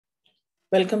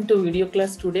Welcome to video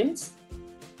class, students.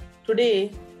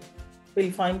 Today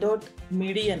we'll find out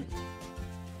median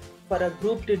for a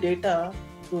grouped data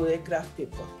through a graph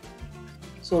paper.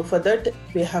 So for that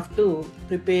we have to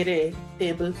prepare a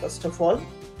table first of all.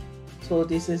 So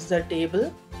this is the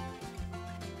table.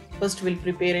 First we'll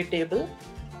prepare a table.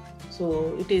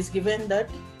 So it is given that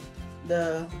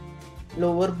the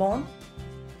lower bound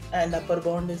and upper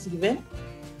bound is given.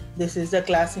 This is the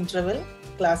class interval.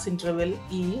 Class interval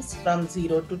is from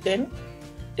 0 to 10,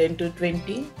 10 to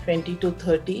 20, 20 to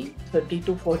 30, 30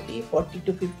 to 40, 40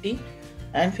 to 50,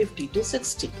 and 50 to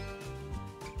 60.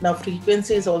 Now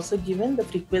frequency is also given. The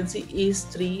frequency is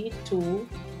 3, 2,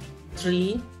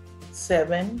 3,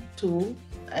 7, 2,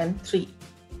 and 3.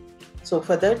 So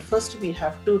for that, first we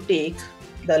have to take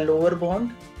the lower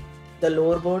bound. The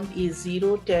lower bound is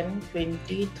 0, 10,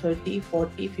 20, 30,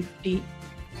 40, 50.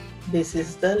 This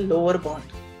is the lower bound.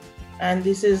 And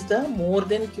this is the more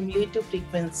than cumulative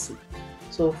frequency.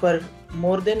 So for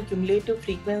more than cumulative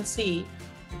frequency,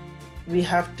 we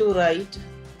have to write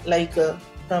like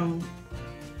from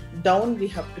down we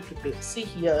have to prepare. See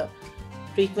here,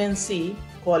 frequency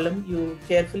column, you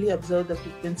carefully observe the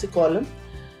frequency column.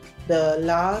 The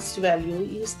last value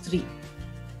is 3.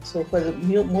 So for the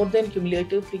more than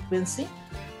cumulative frequency,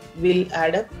 we'll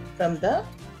add up from the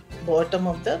bottom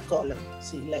of the column.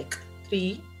 See, like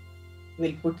 3.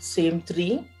 We'll put same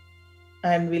 3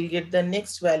 and we'll get the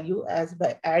next value as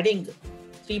by adding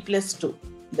 3 plus 2,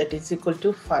 that is equal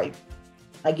to 5.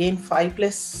 Again 5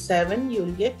 plus 7 you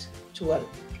will get 12.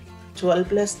 12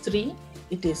 plus 3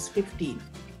 it is 15.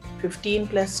 15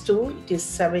 plus 2 it is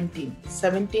 17.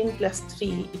 17 plus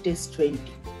 3 it is 20.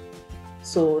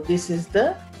 So this is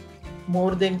the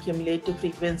more than cumulative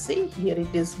frequency. Here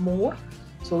it is more.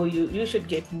 So you should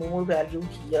get more value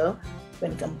here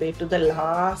when compared to the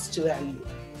last value.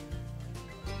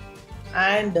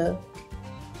 And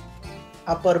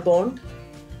upper bound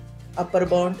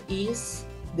is,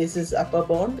 this is upper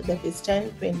bound, that is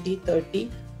 10, 20,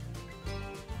 30,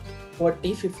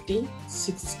 40, 50,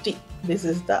 60. This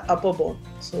is the upper bound.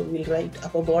 So we'll write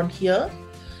upper bound here.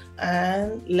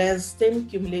 And less than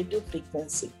cumulative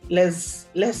frequency. Less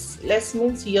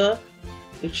means here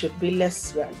it should be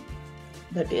less value.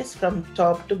 That is from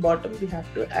top to bottom we have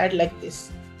to add like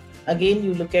this. Again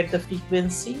you look at the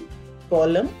frequency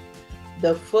column.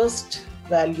 The first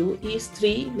value is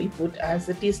 3. We'll put as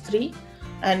it is 3.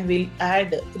 And we'll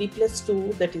add 3 plus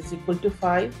 2, that is equal to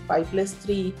 5. 5 plus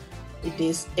 3 it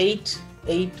is 8.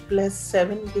 8 plus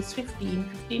 7 it is 15.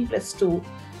 15 plus 2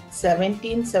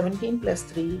 17. 17 plus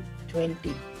 3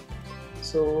 20.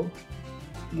 So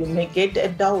you may get a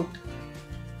doubt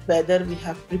whether we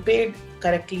have prepared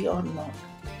correctly or not.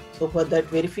 So for that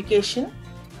verification,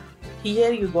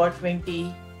 here you got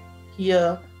 20.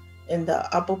 Here in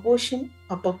the upper portion,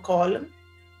 upper column,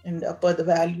 and upper the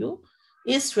value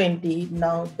is 20.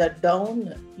 Now the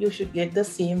down you should get the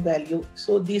same value.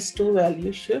 So these two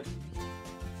values should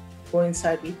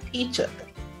coincide with each other.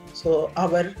 So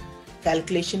our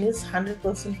calculation is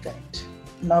 100% correct.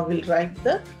 Now we'll write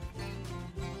the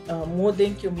more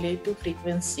than cumulative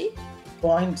frequency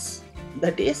points.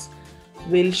 That is,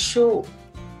 we'll show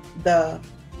the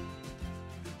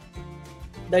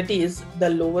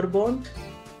lower bound.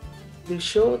 We'll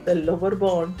show the lower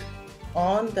bound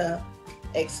on the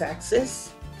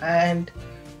x-axis and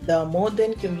the more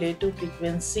than cumulative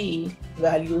frequency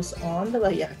values on the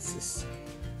y-axis,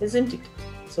 isn't it?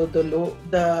 So the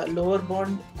lower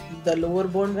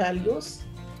bound values,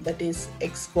 that is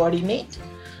x coordinate,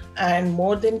 and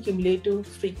more than cumulative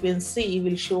frequency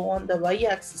will show on the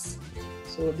y-axis.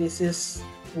 So this is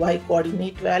y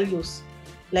coordinate values.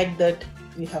 Like that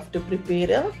we have to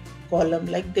prepare a column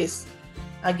like this.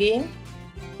 Again,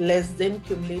 less than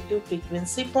cumulative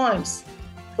frequency points.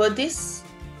 For this,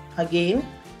 again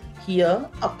here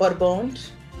upper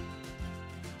bound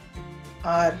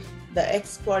are the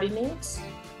x coordinates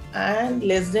and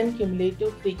less than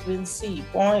cumulative frequency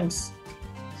points.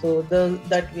 So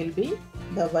that will be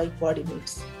the y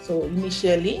coordinates. So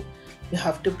initially you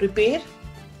have to prepare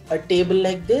a table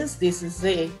like this. This is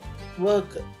a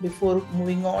work before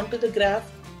moving on to the graph.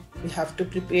 We have to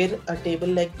prepare a table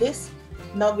like this.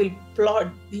 Now we'll plot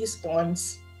these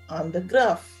points on the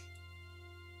graph.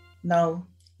 Now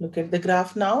look at the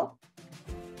graph now.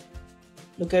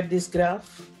 Look at this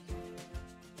graph.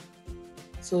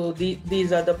 So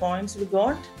these are the points we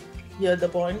got. Here are the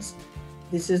points.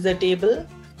 This is the table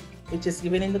which is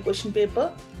given in the question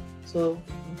paper. So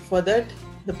for that,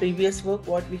 the previous work,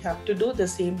 what we have to do, the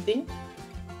same thing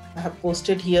I have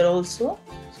posted here also.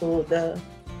 So the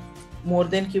more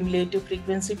than cumulative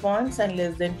frequency points and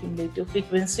less than cumulative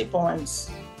frequency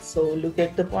points. So look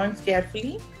at the points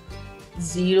carefully.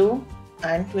 0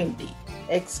 and 20.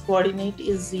 X coordinate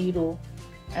is 0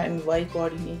 and Y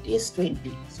coordinate is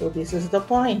 20. So this is the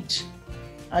point.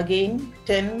 Again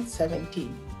 10,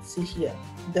 17. See here,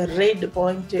 the red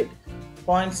pointed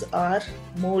points are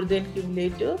more than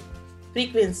cumulative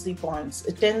frequency points,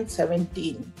 10,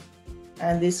 17.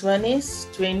 And this one is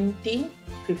 20,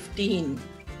 15.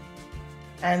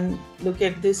 And look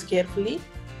at this carefully.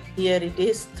 Here it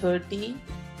is 30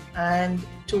 and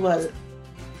 12.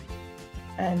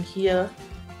 And here,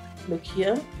 look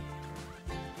here.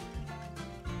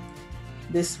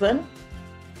 This one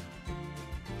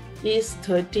is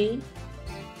 30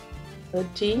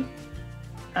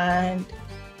 and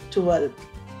 12.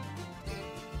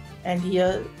 And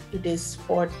here it is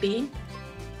 40.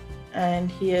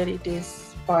 And here it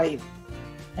is 5.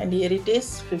 And here it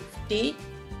is 50.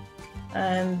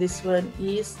 And this one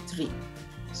is 3.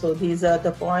 So these are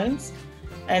the points.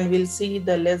 And we'll see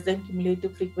the less than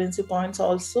cumulative frequency points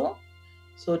also.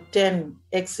 So 10,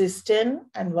 X is 10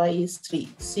 and Y is 3.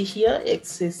 See here,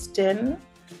 X is 10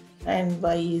 and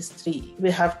Y is 3.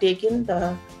 We have taken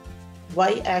the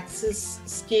Y-axis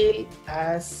scale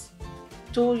as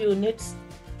 2 units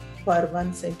per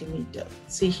 1 centimeter.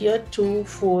 See here, 2,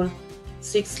 4,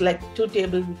 6, like 2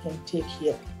 tables we can take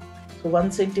here. So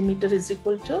 1 centimeter is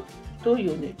equal to 2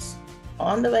 units.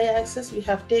 On the y-axis, we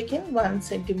have taken 1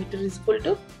 centimeter is equal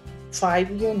to 5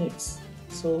 units.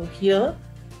 So here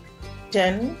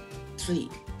 10, 3.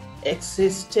 X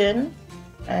is 10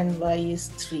 and Y is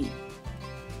 3.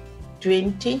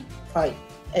 25.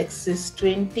 X is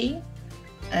 20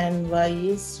 and Y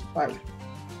is 5.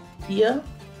 Here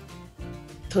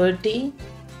 30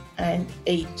 and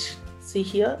 8. See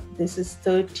here, this is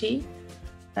 30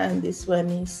 and this one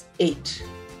is 8.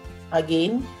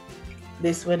 Again,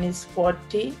 this one is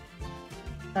 40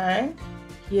 and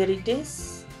here it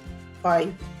is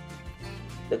 5.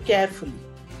 Look carefully.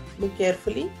 Look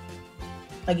carefully.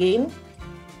 Again,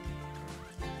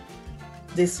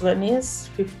 this one is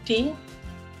 50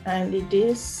 and it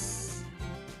is,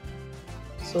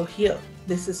 so here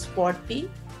this is 40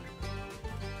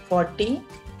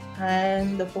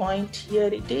 and the point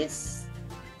here it is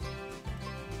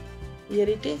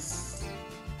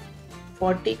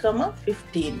 40,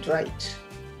 15, right?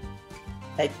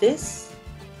 Like this.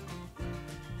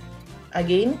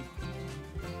 Again,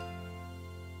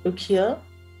 look here.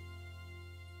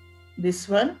 This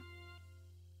one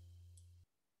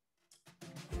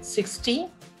 60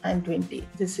 and 20.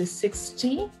 This is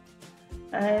 60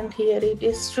 and here it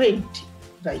is 20,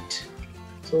 right?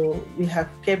 So we have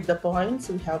kept the points,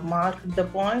 we have marked the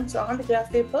points on the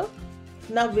graph paper.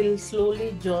 Now we'll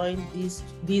slowly join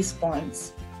these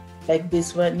points. Like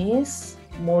this one is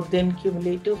more than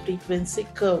cumulative frequency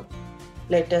curve.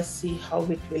 Let us see how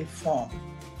it will form.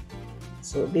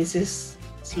 So this is,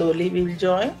 slowly we will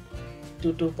join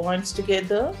two points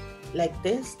together like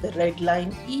this. The red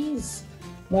line is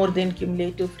more than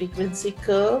cumulative frequency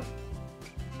curve,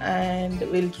 and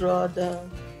we'll draw the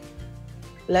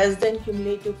less than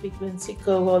cumulative frequency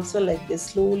curve also like this.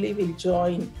 Slowly we'll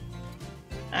join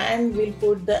and we'll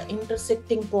put the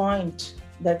intersecting point,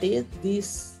 that is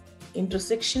this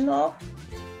intersection of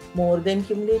more than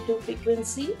cumulative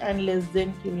frequency and less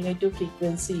than cumulative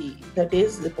frequency, that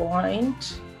is the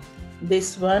point.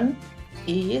 This one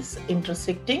is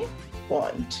intersecting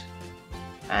point.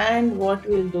 And what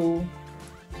we'll do,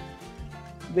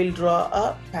 we'll draw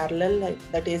a parallel line,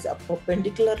 that is a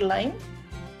perpendicular line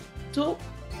to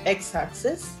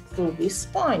x-axis through this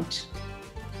point.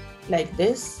 Like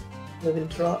this, we will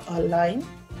draw a line.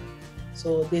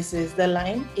 So this is the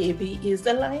line, AB is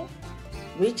the line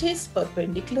which is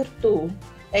perpendicular to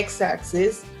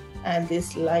x-axis, and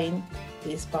this line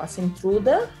is passing through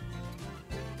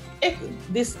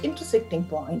this intersecting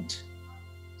point.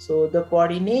 So the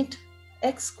coordinate,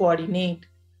 x coordinate,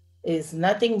 is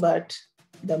nothing but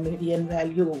the median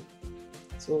value.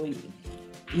 So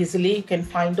easily you can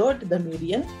find out the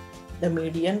median. The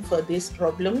median for this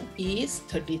problem is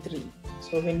 33.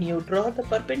 So when you draw the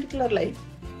perpendicular line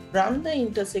from the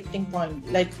intersecting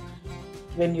point, like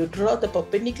when you draw the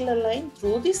perpendicular line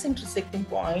through this intersecting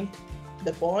point,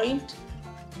 the point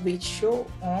which show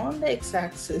on the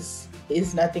x-axis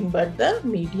is nothing but the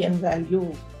median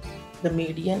value. The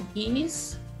median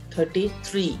is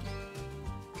 33.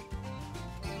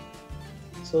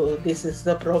 So this is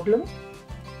the problem,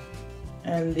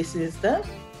 and this is the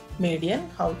median,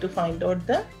 how to find out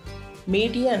the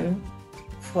median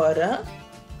for a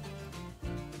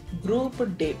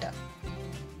group data.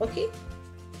 Okay.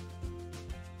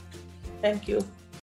 Thank you.